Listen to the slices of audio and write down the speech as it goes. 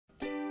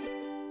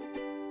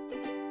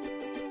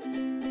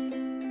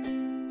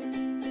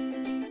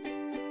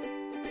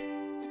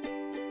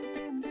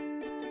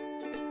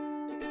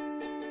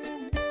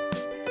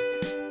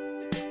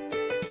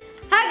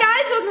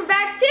welcome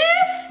back to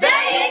the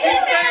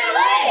YouTube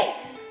family!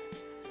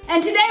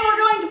 And today we're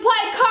going to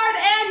play Card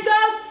and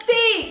Go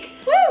Seek.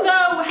 Woo.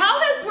 So how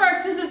this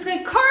works is it's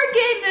a card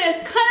game that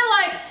is kind of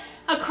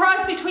like a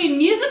cross between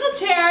musical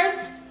chairs,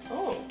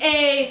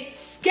 a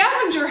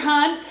scavenger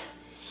hunt,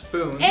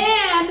 spoons,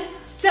 and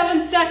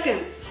 7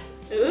 seconds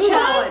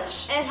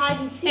challenge. And hide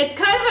and seek. It's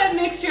kind of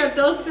a mixture of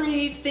those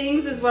three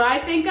things is what I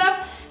think of.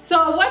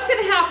 So what's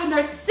gonna happen,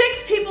 there's 6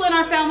 people in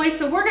our family,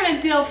 so we're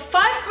gonna deal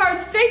 5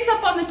 cards face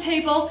up on the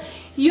table.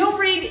 You'll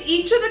read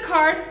each of the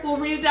card, we'll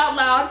read it out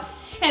loud,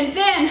 and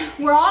then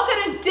we're all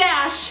gonna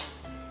dash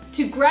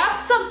to grab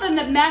something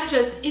that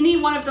matches any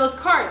one of those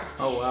cards.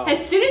 Oh wow.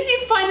 As soon as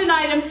you find an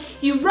item,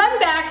 you run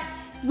back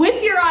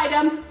with your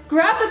item,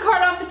 grab the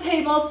card off the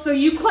table so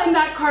you claim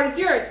that card as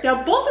yours.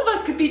 Now both of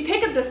us could be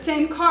picking the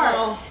same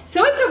card.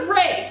 So it's a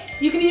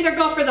race. You can either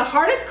go for the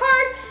hardest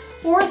card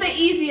or the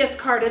easiest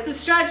card. It's a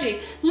strategy.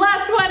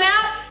 Last one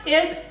out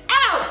is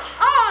out.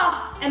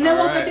 And then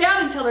we'll go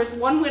down until there's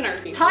one winner.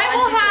 Ty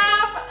will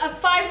have a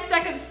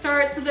 5-second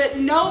start so that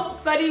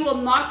nobody will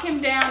knock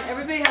him down.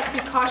 Everybody has to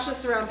be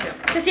cautious around him.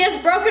 Because he has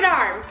a broken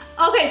arm.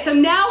 Okay, so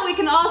now we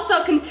can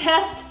also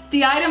contest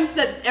the items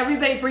that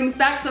everybody brings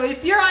back. So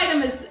if your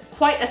item is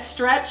quite a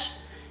stretch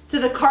to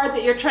the card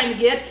that you're trying to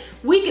get,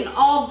 we can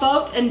all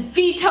vote and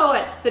veto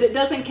it, that it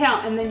doesn't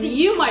count, and then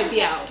you might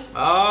be out.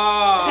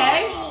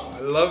 Okay? I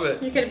love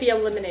it. You're gonna be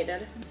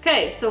eliminated.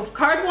 Okay, so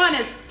card 1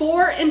 is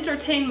for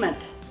entertainment.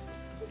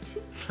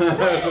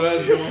 That's what I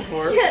was going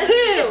for.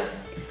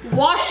 2,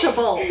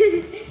 washable.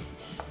 Wait,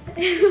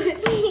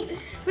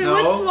 No,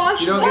 what's washable?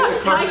 you don't get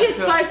the Ty card gets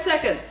until- 5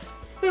 seconds.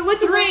 Wait,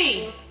 what's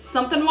 3,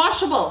 something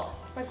washable.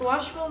 like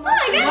washable?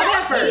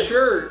 Whatever.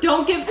 Sure.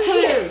 Don't give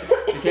clues.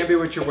 It can't be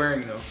what you're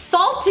wearing though.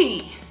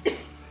 Salty.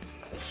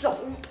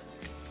 So,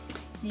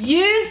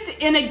 Used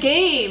in a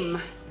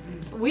game.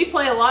 We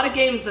play a lot of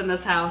games in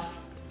this house.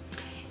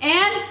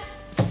 And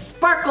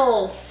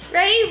sparkles.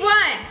 ready? 1,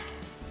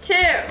 2,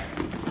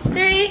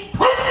 3,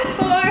 4,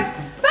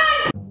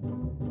 5.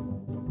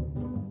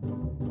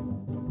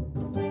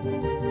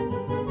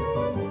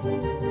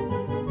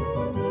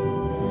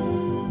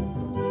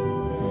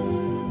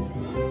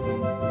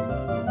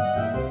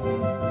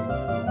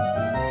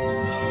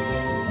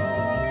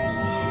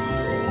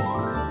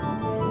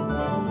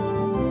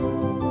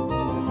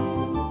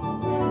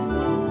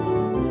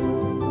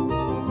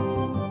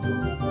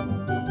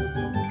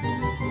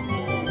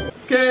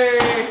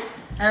 Okay.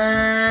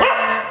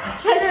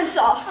 This is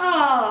soft.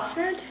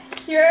 Oh.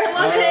 You're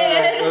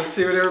eliminated. Let's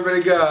see what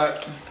everybody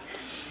got.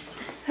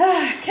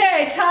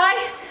 Okay,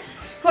 Ty,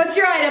 what's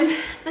your item?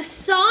 A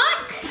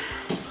sock.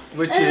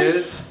 Which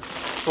is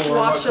for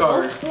what Washable.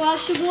 card?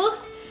 Washable.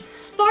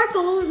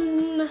 Sparkles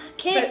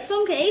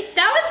phone case.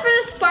 That was for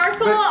the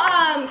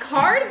sparkle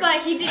card,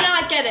 but he did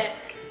not get it.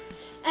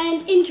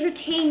 And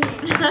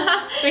entertainment.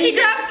 But he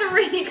grabbed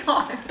 3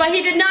 cards. But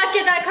he did not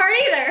get that card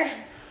either.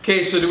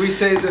 Okay, so do we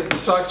say that the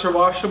socks are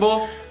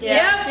washable?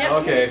 Yeah. Yep.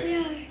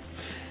 Okay.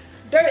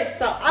 Dirty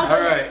stuff. All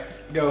right,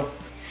 go.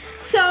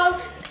 So,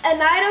 an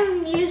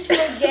item used for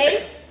a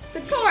game,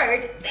 the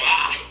card.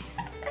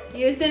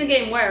 Used in a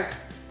game where?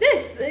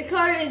 The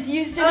card is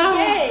used in a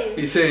game.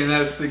 He's saying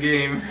that's the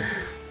game.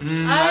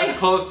 That's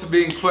close to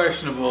being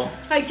questionable.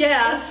 I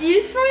guess. It's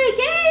used for a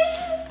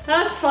game.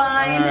 That's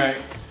fine. All right.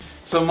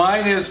 So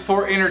mine is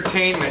for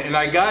entertainment, and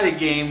I got a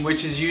game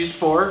which is used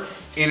for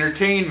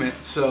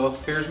entertainment. So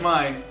here's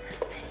mine.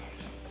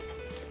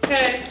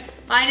 Okay.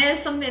 Mine is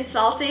something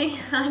salty.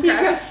 You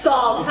have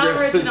salt. How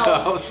Here's the original.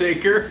 towel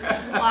shaker.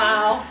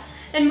 Wow.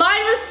 And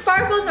mine was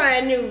sparkles, and I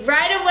knew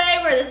right away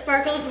where the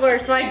sparkles were.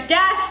 So I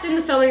dashed in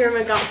the filming room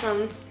and got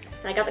some.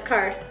 And I got the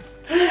card.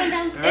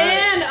 Downstairs.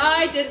 And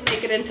I didn't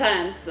make it in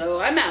time, so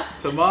I'm out.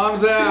 So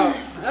mom's out.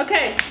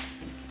 Okay.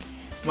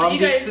 Mom You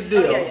gets guys- the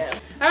deal. oh, yeah.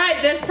 All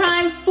right, this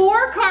time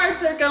 4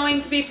 cards are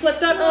going to be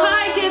flipped up.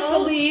 Ty gets the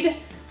lead.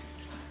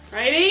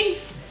 Ready?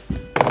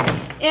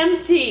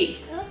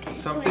 Empty. Okay.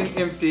 Something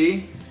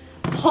empty.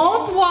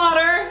 Holds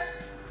water.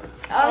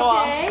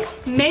 Okay.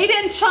 Made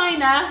in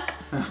China.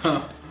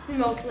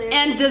 Mostly.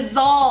 And And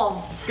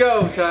dissolves.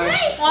 go, Ty.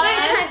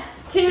 1,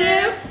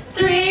 2,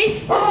 3,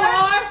 4,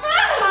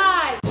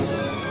 5.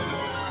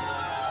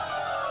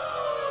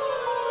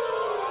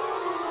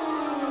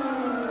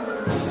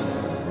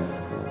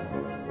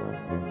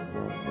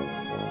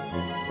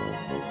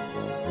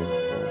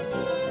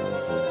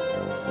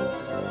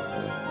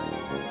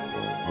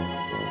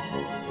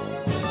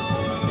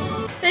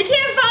 They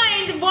can't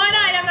find one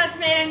item that's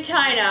made in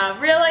China.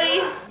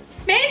 Really?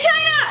 Made in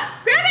China!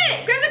 Grab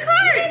it! Grab the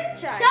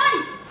card!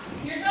 Done.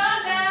 You're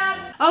done,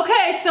 Dad.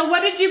 Okay, so what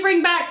did you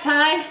bring back,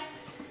 Ty?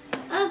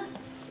 A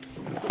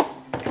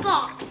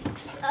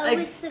box A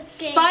with the game.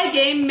 spy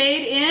game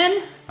made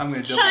in I'm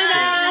gonna double check.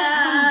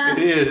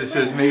 China. It is. It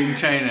says made in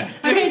China.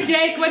 Okay,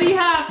 Jake, what do you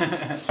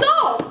have?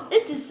 Salt.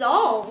 It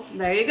dissolves.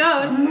 There you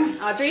go.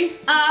 Audrey?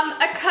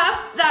 A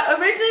cup that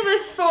originally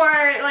was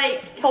for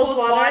like holds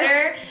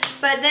water,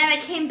 but then I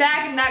came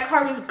back and that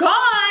card was gone.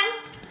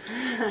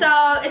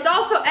 So it's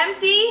also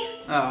empty.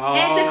 Oh.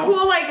 And it's a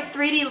cool like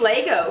 3D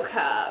Lego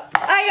cup.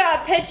 I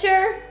got a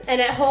pitcher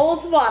and it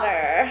holds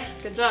water.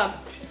 Good job.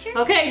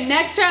 Okay,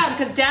 next round,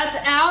 because Dad's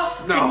out,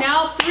 so No.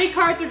 now 3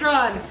 cards are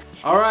drawn.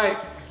 All right,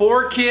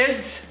 4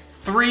 kids,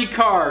 3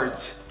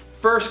 cards.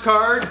 First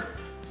card,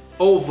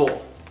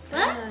 oval.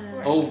 What?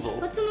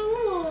 Oval. What's an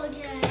oval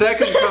again?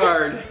 Second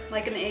card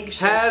Like an egg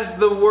shape. has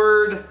the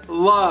word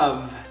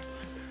love.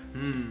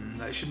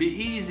 That should be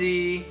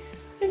easy.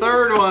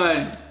 Third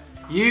one,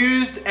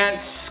 used at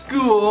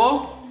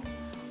school.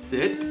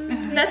 Sit.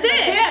 That's it. That's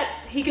it.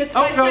 He gets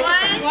Oh, 5 go.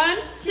 seconds. 1,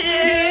 2,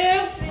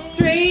 2,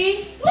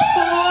 3,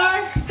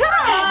 4,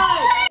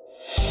 5.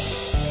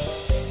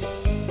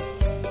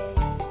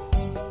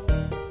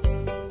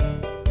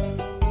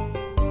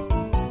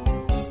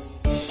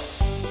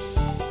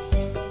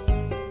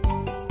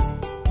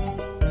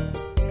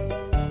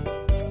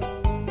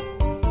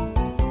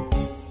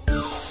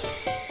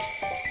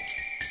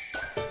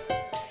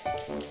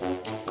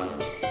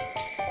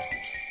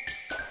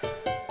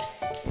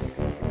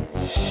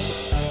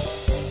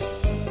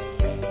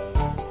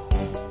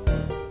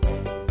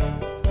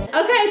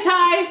 Okay,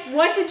 Ty,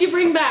 what did you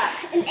bring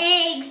back? And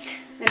eggs.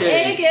 An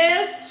Okay. egg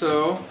is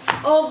So,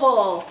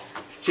 oval.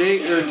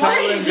 Jake or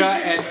Tyler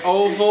got an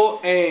oval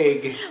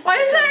egg. Why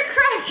is there a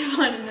cracked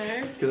one in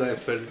there? Because I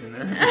put it in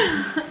there.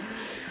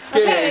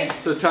 Okay, Okay.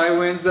 so Ty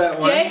wins that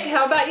one. Jake,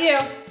 how about you?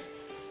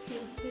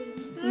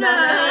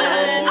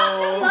 None.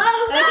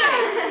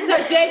 Okay, so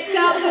Jake's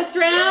out this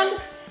round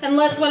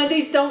unless one of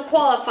these don't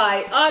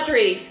qualify.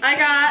 Audrey. I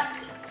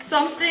got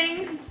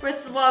something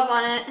with love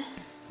on it.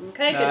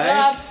 Okay, good Nice.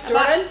 job.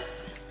 Jordan.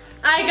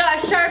 I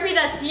got a Sharpie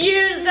that's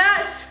used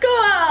at school.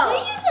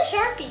 They use a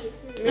Sharpie.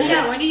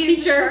 Yeah, when do you use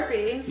a Teachers.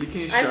 Sharpie? You can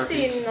use I've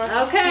Sharpies. seen lots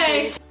of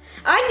Okay.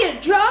 I'm gonna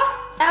draw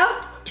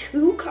out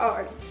 2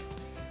 cards.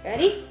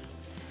 Ready?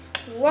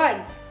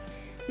 1.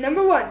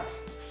 Number 1.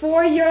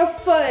 For your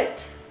foot.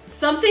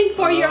 Something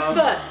for your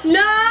foot.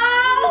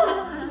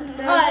 No! Number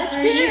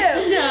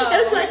 2. No.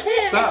 It's like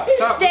him.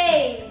 Stop.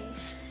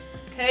 Stains.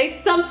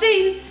 Okay,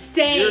 something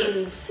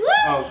stains.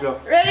 Oh, go.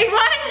 Ready?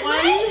 1,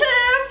 1, 2.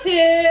 2,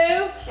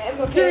 And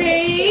we'll put a 3,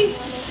 stain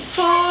on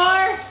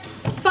it.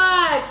 4,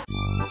 5.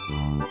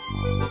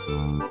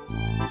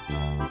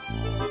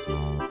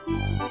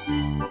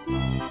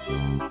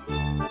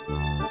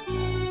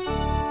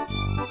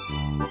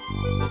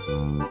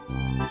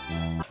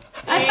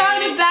 I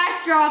found a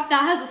backdrop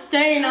that has a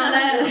stain on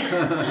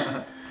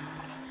it.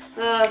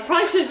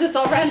 Probably should have just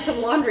all ran to the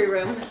laundry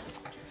room.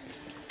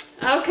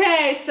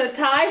 Okay, so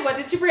Ty, what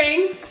did you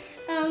bring?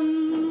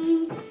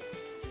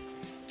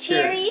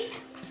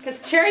 Cherries.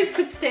 Because cherries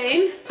could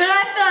stain. But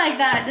I feel like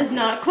that does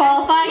not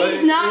qualify. But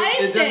It's not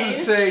a it stain.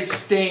 doesn't say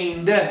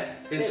stained.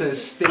 It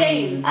says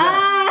stains.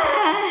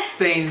 Ah.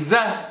 Stains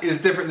is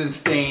different than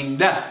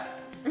stained.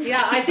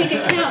 Yeah, I think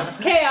it counts.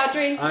 Okay,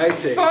 Audrey. I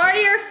say. For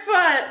your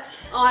foot.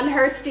 On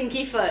her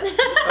stinky foot.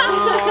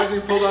 Oh,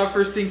 Audrey pulled off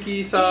her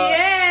stinky sock.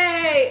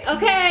 Yay!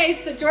 Okay,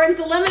 so Jordan's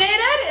eliminated.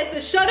 It's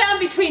a showdown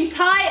between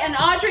Ty and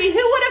Audrey. Who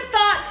would have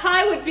thought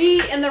Ty would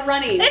be in the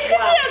running? It's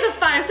because he has a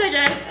 5-second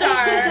head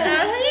start.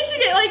 You should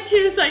get like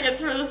 2 seconds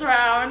for this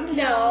round.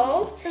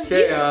 No.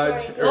 Okay,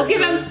 We'll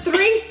give him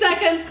 3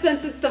 seconds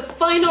since it's the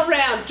final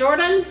round.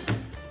 Jordan,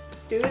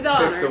 do the Pick the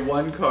honor.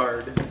 1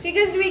 card.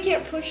 Because we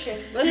can't push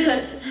it.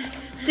 Listen.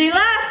 The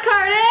last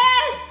card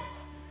is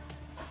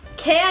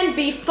can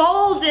be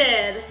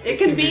folded. It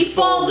can be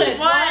folded.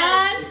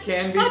 One. It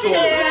can be One,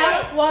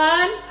 folded.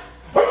 1,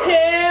 2,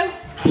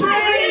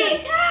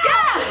 3, go!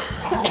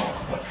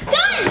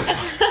 Done!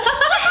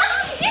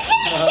 You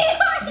can't keep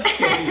on.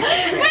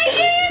 Wait,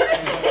 you use the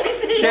same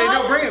thing. Okay, no,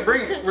 bring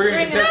it. We're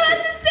gonna No, contest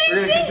that's it. the same We're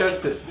gonna thing.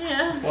 contest it.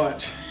 Yeah.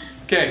 Watch.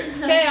 Okay.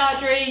 Okay,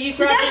 Audrey, you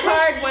grabbed the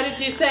card. What did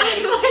you say?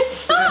 My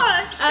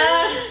sock.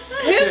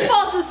 Who Okay.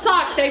 folds a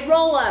sock? They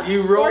roll them.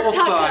 You or roll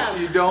tuck socks.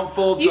 them. You don't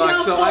fold You socks.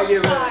 don't So fold I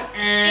give socks.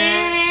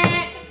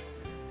 it.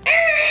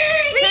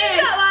 We used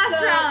that last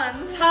so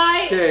round.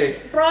 Ty Okay.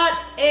 brought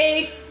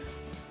a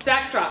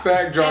backdrop.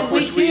 Backdrop, and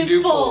which we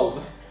do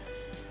fold.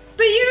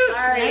 But you.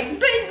 All right.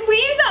 But we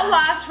used that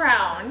last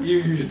round. You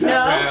used that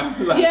No?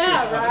 round.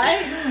 Yeah,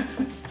 right?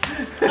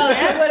 Oh,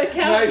 so would it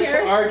count Nice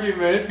yours?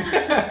 argument.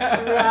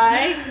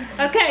 Right.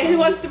 Okay, who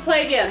wants to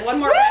play again? One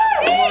more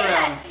round. One more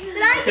round.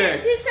 But I Okay.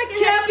 get 2 seconds.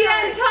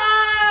 Champion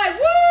Ty!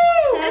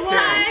 Woo! This Okay.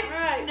 time, All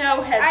right.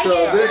 no head I So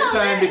start. this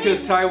time,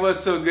 because Ty was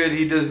so good,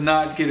 he does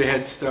not get a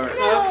head start.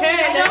 Okay, No,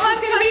 this I'm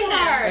is gonna be pushing it.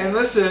 hard. And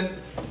listen,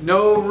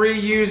 no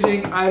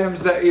reusing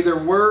items that either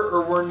were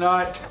or were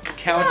not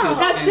counted It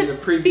has in the to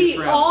previous be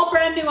round. all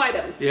brand new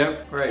items.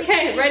 Yep, right.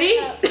 Okay, ready?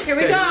 Here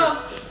we go.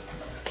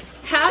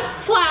 Has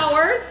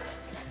flowers,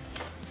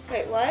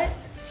 Wait, what?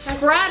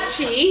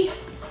 scratchy,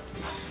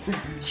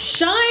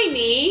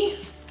 shiny,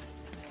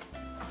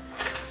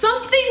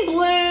 something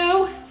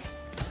blue,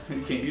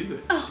 You can't use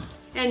it.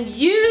 and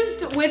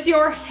used with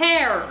your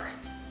hair.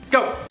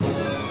 Go.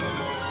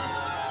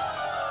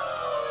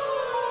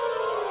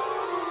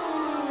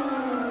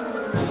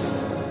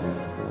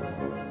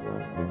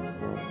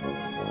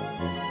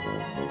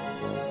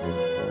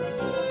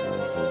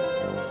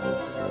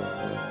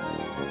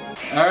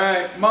 All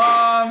right,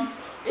 Mom.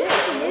 What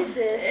is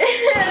this?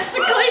 It's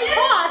a clean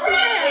pot.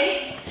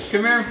 It is.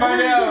 Come here and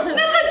find out.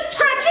 Nothing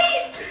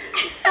scratchy.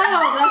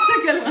 Oh, that's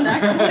a good one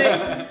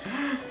actually.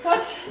 What?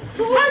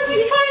 How'd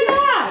you find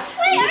that?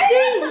 Wait,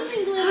 I got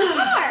something blue in the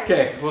car.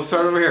 Okay, we'll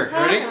start over here.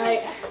 Ready?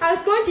 Alright. I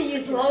was going to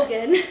use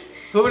Logan.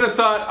 Who would have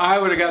thought I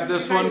would have got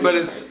this one, but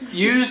it's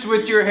used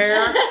with your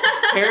hair,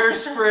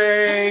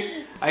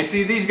 hairspray. I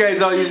see these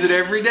guys all use it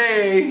every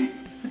day.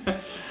 I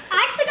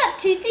actually got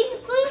two things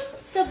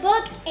blue, the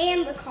book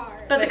and the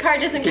card. But the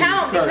card doesn't Okay,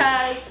 count just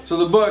card. because. So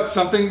the book,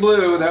 something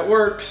blue, that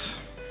works.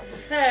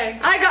 Okay.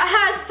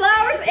 has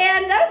flowers,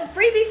 and that was a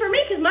freebie for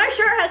me because my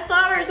shirt has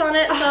flowers on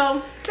it,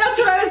 so. That's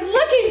what I was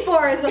looking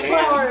for, is the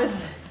flowers.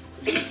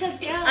 You took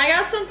down. I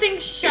got something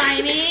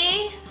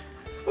shiny.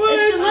 What?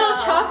 It's a little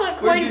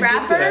chocolate Where'd you coin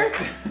get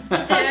wrapper.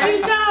 that? How'd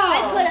you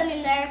I know? put them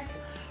in there.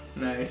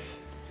 Nice.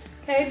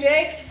 Okay,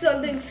 Jake.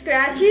 Something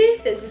scratchy.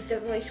 This is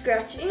definitely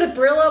scratchy. It's a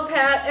Brillo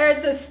pad, or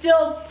it's a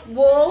steel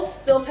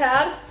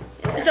pad.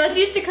 So it's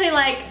used to clean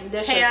like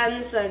Dishes.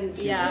 pans and Use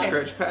a yeah.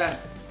 scratch pad.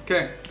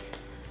 Okay.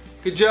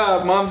 Good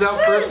job. Mom's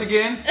out first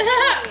again.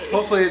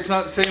 Hopefully it's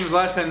not the same as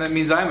last time. That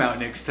means I'm out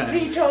next time.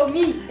 He told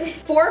me.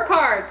 4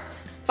 cards,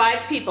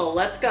 5 people.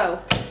 Let's go.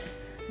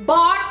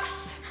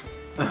 Box,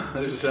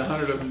 There's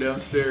 100 of them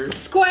downstairs.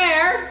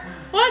 square,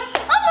 What?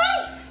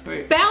 Oh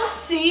Wait.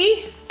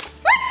 bouncy,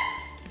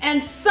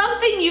 and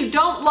something you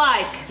don't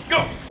like.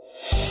 Go.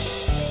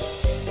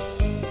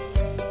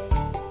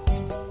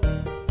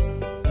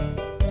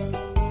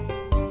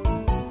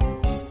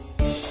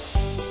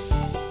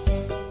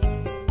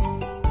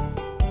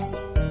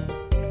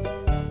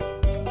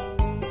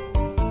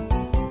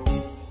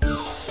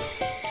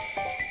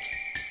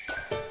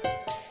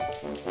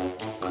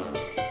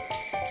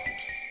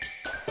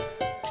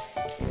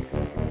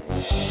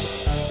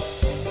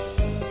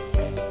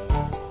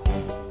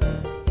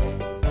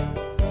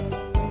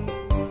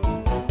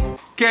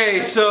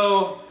 Okay,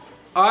 so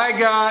I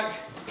got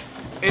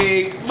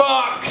a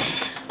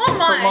box Oh for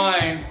my.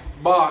 mine.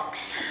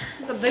 Box.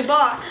 It's a big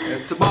box.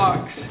 It's a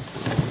box.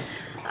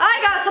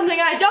 I got something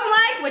I don't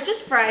like, which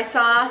is fry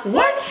sauce.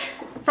 What?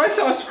 Fry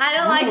sauce. I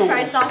don't like fry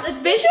rules. sauce.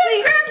 It's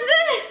basically grabbed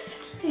this.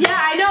 Yeah,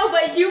 I know,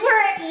 but you were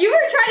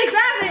trying to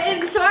grab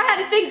it, and so I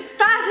had to think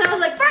fast, and I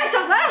was like, fry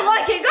sauce, I don't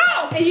like it.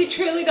 Go. And you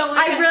truly don't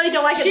like it? I really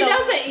don't like it. She though.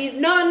 doesn't eat,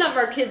 none of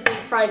our kids eat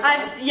fry sauce.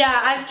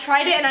 I've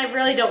tried it, and I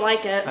really don't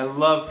like it. I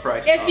love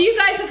fry sauce. If you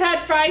guys have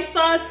had fry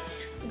sauce,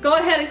 go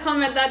ahead and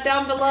comment that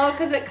down below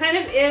because it kind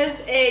of is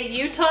a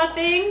Utah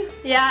thing.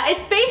 Yeah,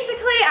 it's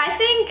basically, I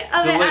think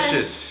of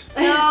Delicious. it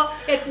as, no,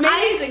 It's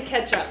mayonnaise and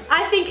ketchup.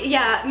 I think,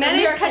 yeah,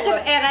 mayonnaise, Miracle ketchup,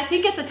 Whip. and I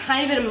think it's a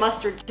tiny bit of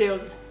mustard too.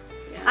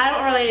 I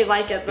don't really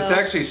like it though. It's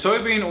actually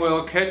soybean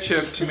oil,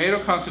 ketchup, tomato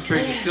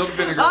concentrate, distilled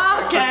vinegar,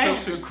 Okay. fructose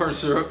fruit, corn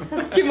syrup.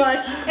 It's too much.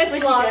 It's What'd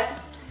you lots. get?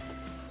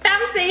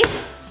 Bouncy.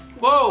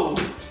 Whoa!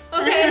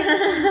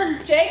 Okay,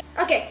 Jake.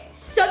 Okay,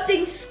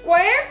 something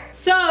square.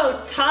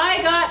 So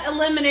Ty got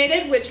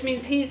eliminated, which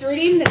means he's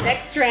reading the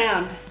next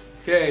round.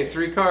 Okay,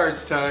 3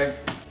 cards, Ty.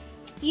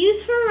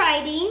 Used for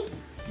writing,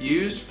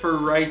 Used for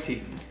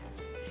writing.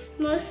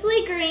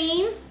 mostly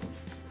green,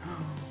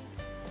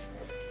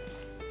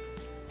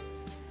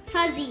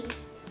 fuzzy.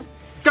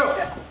 Go!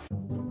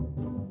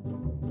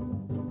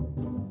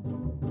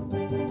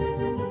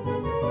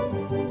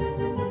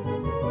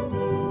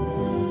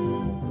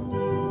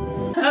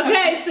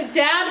 Okay, so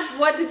Dad,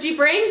 what did you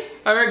bring?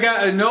 I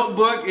got a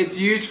notebook. It's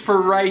used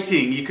for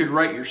writing. You could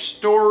write your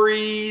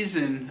stories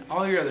and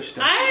all your other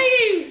stuff.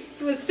 I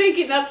was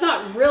thinking that's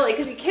not really,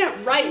 because you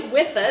can't write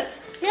with it.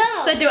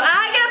 No. So do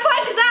I get a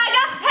point because I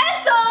got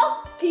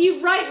pencil? Can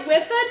you write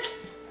with it?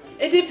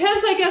 It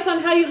depends, I guess,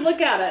 on how you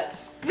look at it.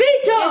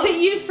 Veto. Is it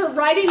used for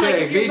writing, like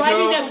Okay, if you're veto.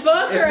 writing a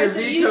book, If or you're is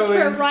it used for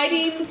vetoing-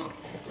 writing,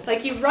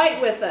 like you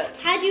write with it?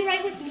 How do you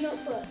write with a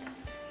notebook?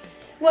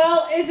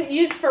 Well, is it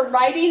used for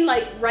writing,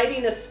 like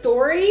writing a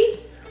story?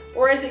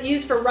 Or is it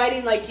used for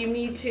writing like you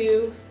need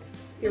to,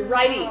 you're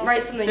writing?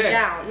 Write something Okay,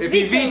 down. if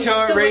you veto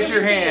it, So raise what do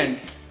your you hand.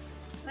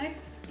 I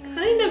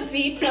kind of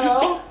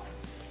veto.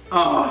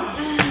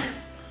 Oh.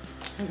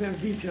 I'm gonna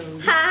veto.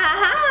 Ha ha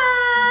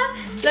ha!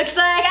 Looks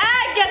like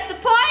I get the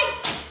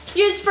point.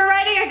 Used for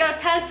writing, I got a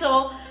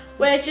pencil,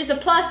 which is a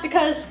plus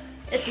because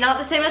it's not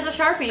the same as a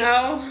Sharpie.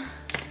 No.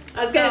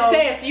 I was gonna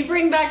say, if you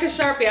bring back a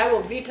Sharpie, I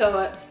will veto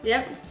it.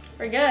 Yep,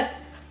 we're good.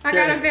 I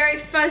got Okay. a very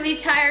fuzzy,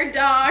 tired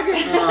dog. Oh,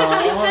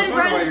 I was wondering why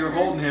running- you were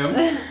holding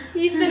him.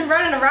 He's been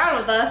running around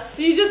with us.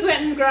 So you just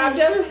went and grabbed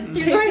him?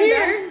 He's right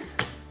here.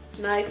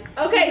 Nice.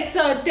 Okay,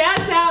 so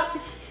Dad's out.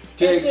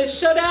 Jake. It's a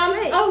showdown.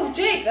 Wait. Oh,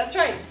 Jake, that's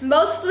right.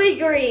 Mostly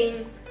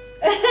green.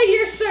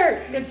 Your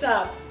shirt. Good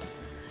job.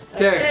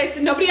 Okay.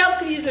 So nobody else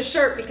could use a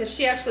shirt because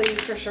she actually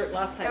used her shirt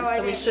last time, Oh, I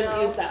so we didn't shouldn't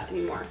know. use that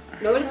anymore.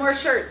 No more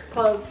shirts,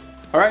 clothes.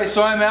 All right,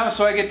 so I'm out,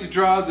 so I get to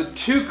draw the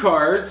 2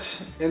 cards,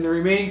 and the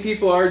remaining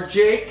people are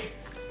Jake,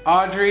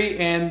 Audrey,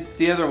 and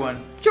the other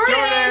one. Jordan!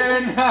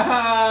 The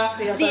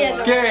other The one.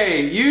 other-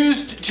 Okay,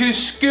 used to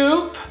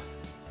scoop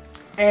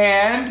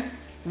and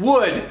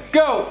wood.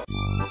 Go!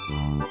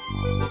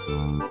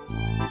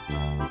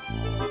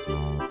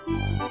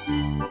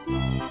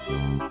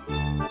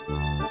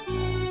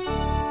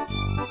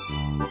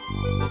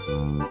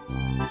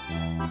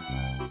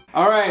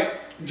 All right,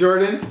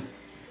 Jordan.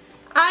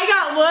 I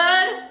got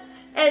wood,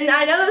 and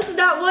I know this is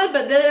not wood,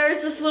 but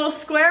there's this little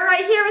square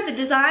right here with the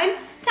design.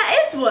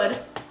 That is wood.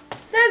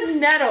 That's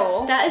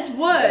metal. That is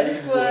wood.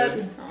 It's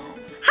wood.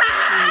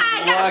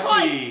 Ha! I got a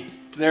Lucky.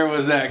 point. There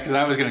was that, because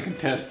I was going to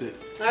contest it.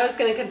 I was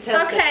gonna contest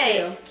it Okay,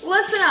 too.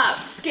 listen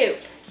up. Scoop.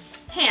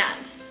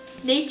 Hand.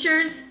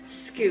 Nature's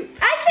scoop.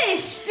 I say a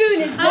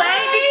spoon is Wait,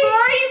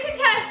 before you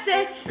contest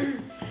it,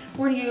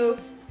 when you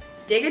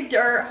dig a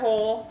dirt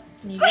hole,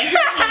 you use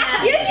your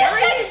hand. You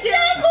use a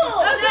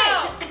shovel.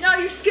 Okay. No,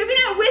 you're scooping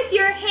it with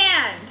your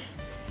hand.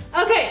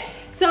 Okay,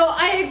 so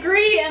I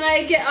agree and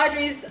I get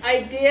Audrey's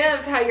idea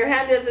of how your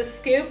hand is a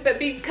scoop, but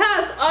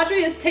because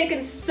Audrey has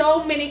taken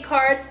so many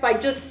cards by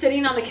just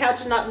sitting on the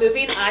couch and not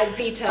moving, I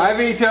veto. I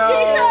veto.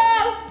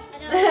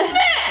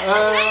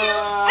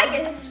 I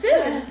get a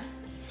spoon.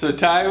 So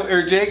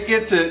Jake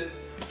gets it.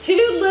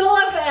 Too little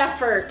of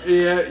effort.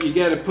 Yeah, you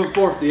got to put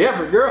forth the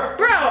effort, girl.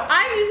 Bro,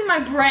 I'm using my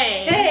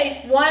brain.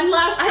 Hey, one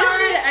last I don't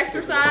card. need to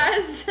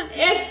exercise.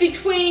 It's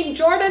between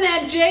Jordan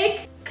and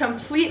Jake.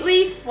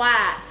 Completely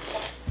flat.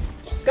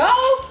 Go!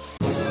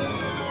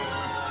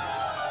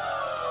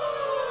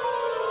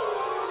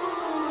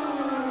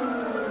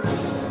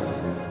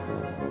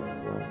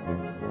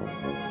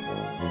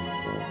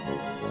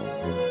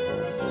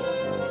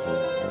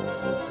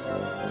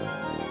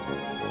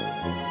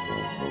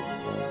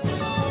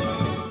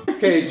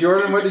 Okay,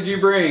 Jordan, what did you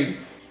bring?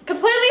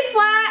 Completely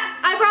flat.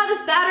 I brought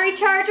this battery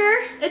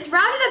charger. It's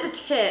rounded at the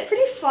tip.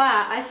 Pretty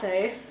flat, I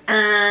say.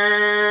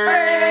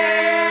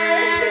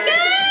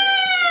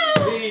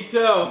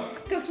 Veto.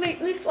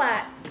 Completely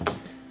flat.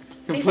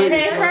 Piece of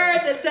paper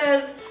that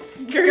says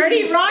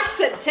Gertie rocks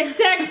it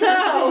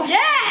tic-tac-toe.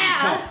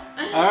 Yeah!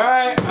 All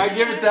right, I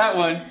give it that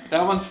one.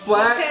 That one's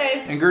flat,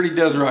 Okay. and Gertie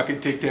does rock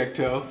it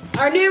tic-tac-toe.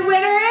 Our new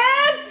winner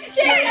is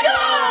Jacob!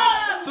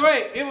 So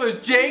wait, it was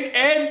Jake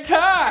and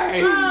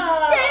Ty.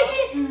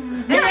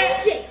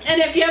 And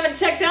if you haven't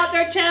checked out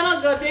their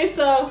channel, go do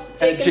so.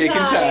 Jake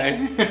and Ty.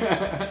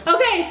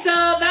 Okay, so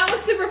that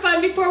was super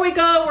fun. Before we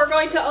go, we're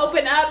going to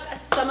open up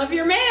some of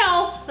your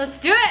mail. Let's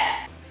do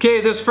it. Okay,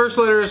 this first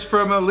letter is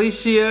from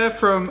Alicia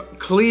from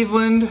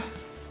Cleveland.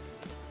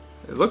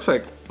 It looks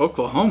like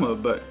Oklahoma,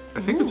 but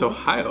I think it's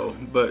Ohio,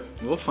 but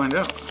we'll find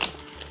out.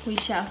 We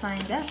shall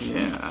find out.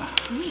 Yeah.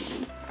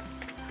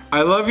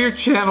 I love your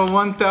channel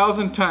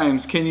 1,000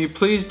 times. Can you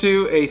please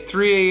do a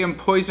 3 a.m.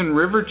 Poison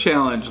River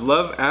challenge?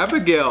 Love,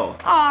 Abigail.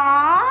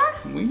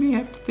 Aww. We may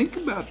have to think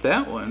about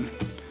that one.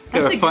 That's a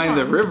Gotta good find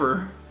the one.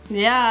 river.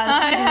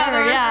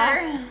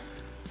 Yeah.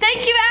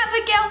 Thank you,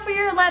 Abigail, for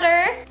your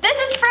letter. This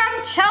is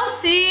from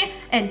Chelsea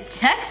in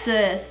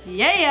Texas.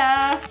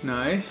 Yeah.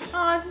 Nice.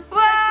 Oh,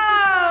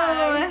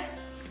 wow.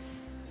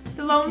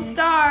 The Lone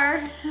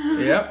Star.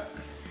 Yep.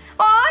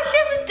 Oh, she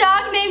has a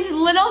dog named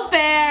Little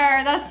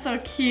Bear. That's so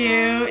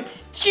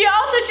cute. She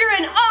also drew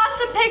an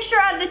awesome picture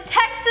of the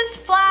Texas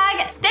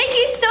flag. Thank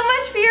you so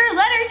much for your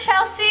letter,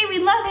 Chelsea. We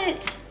love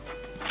it.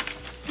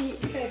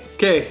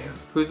 Okay,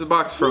 who's the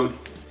box from?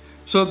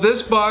 So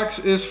this box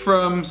is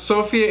from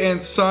Sophia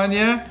and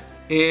Sonia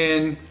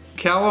in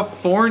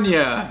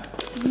California.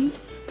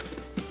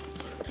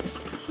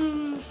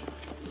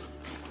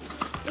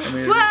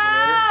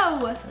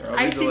 Whoa!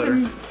 I see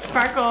some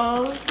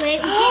sparkles.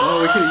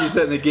 Oh, we could have used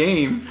that in the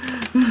game.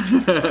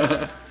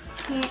 I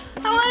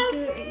want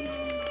to see.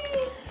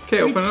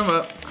 Okay, open them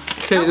up.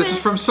 Okay, this is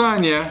from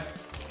Sonia.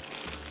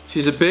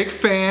 She's a big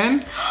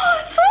fan.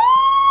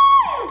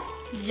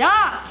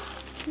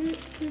 Yes.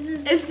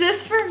 Is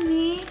this for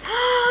me?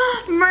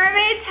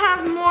 Mermaids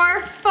have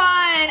more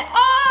fun.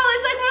 Oh,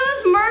 it's like one of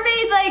those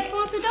mermaid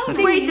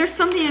things. Wait, there's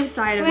something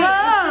inside of it.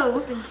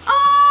 Whoa.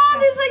 Oh,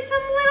 there's like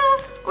some little.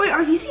 Wait,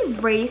 are these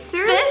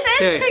erasers?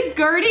 This is to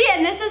Gertie,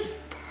 and this is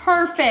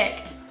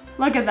perfect.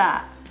 Look at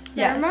that.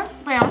 Yes.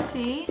 Wait, I'll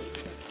see.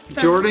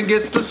 Jordan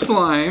gets the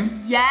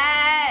slime.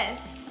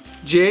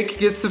 Yes. Jake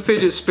gets the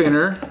fidget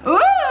spinner.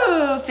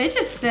 Ooh,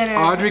 fidget spinner.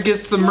 Audrey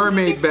gets the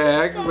mermaid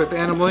bag with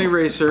animal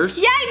erasers.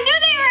 Yeah, I knew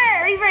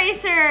they were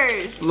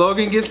erasers.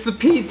 Logan gets the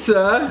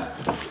pizza.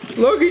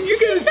 Logan, you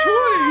get a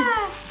toy.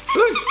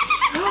 Look.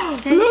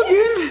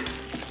 Logan.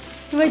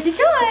 What's a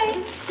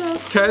toy?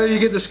 Tyler, you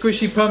get the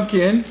squishy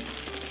pumpkin.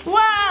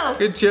 Wow.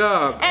 Good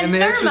job. And the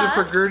extras are Therma.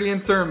 for Gertie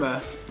and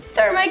Therma.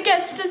 Therma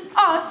gets this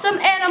awesome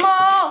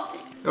animal.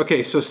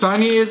 Okay, so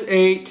Sonia is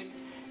 8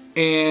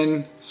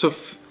 and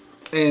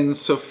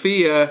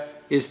Sophia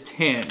is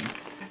 10.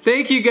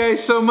 Thank you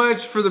guys so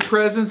much for the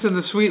presents and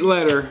the sweet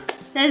letter.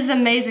 This is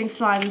amazing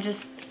slime,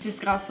 just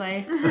gotta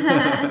say. Thank you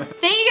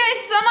guys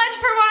so much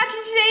for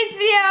watching today's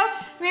video.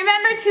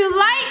 Remember to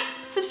like,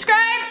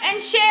 subscribe,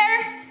 and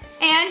share,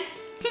 and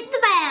Hit the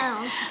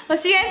bell. we'll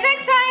see you guys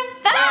next time.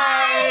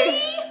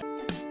 Bye.